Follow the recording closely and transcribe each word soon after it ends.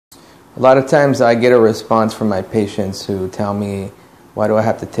A lot of times I get a response from my patients who tell me, why do I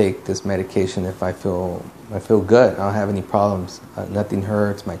have to take this medication if I feel good? I don't have any problems. Nothing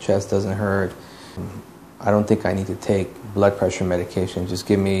hurts. My chest doesn't hurt. I don't think I need to take blood pressure medication. Just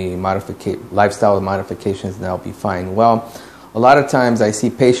give me lifestyle modifications and I'll be fine. Well, a lot of times I see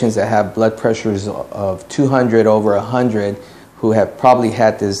patients that have blood pressures of 200 over 100 who have probably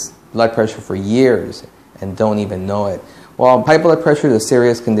had this blood pressure for years and don't even know it. Well, high blood pressure is a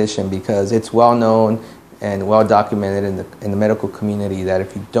serious condition because it's well known and well documented in the medical community that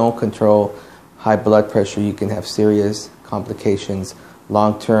if you don't control high blood pressure, you can have serious complications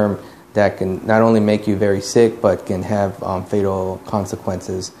long term that can not only make you very sick but can have fatal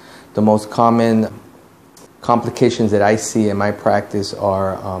consequences. The most common complications that I see in my practice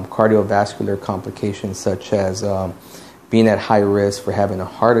are cardiovascular complications, such as being at high risk for having a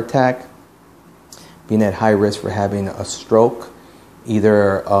heart attack, being at high risk for having a stroke,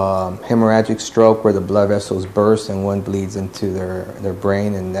 either hemorrhagic stroke where the blood vessels burst and one bleeds into their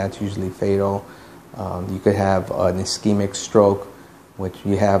brain, and that's usually fatal. You could have an ischemic stroke, which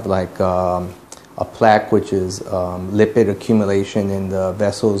you have like a plaque, which is lipid accumulation in the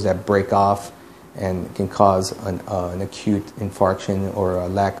vessels that break off and can cause an acute infarction or a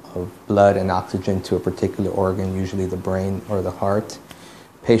lack of blood and oxygen to a particular organ, usually the brain or the heart.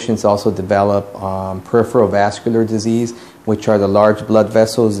 Patients also develop peripheral vascular disease, which are the large blood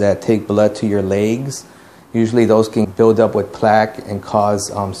vessels that take blood to your legs. Usually those can build up with plaque and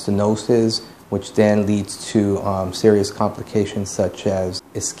cause stenosis, which then leads to serious complications such as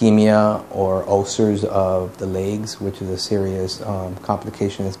ischemia or ulcers of the legs, which is a serious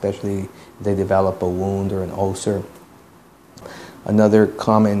complication, especially if they develop a wound or an ulcer. Another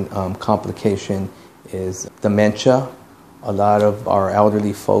common complication is dementia. A lot of our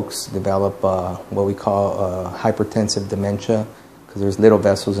elderly folks develop what we call hypertensive dementia, because there's little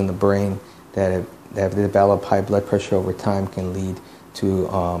vessels in the brain that have developed high blood pressure over time, can lead to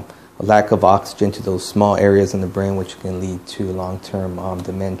a lack of oxygen to those small areas in the brain, which can lead to long-term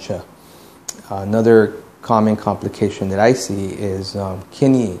dementia. Another common complication that I see is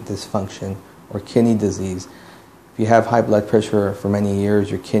kidney dysfunction or kidney disease. If you have high blood pressure for many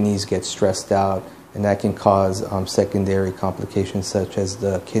years, your kidneys get stressed out, and that can cause secondary complications such as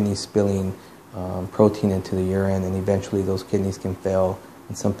the kidney spilling protein into the urine, and eventually those kidneys can fail,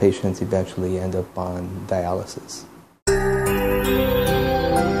 and some patients eventually end up on dialysis.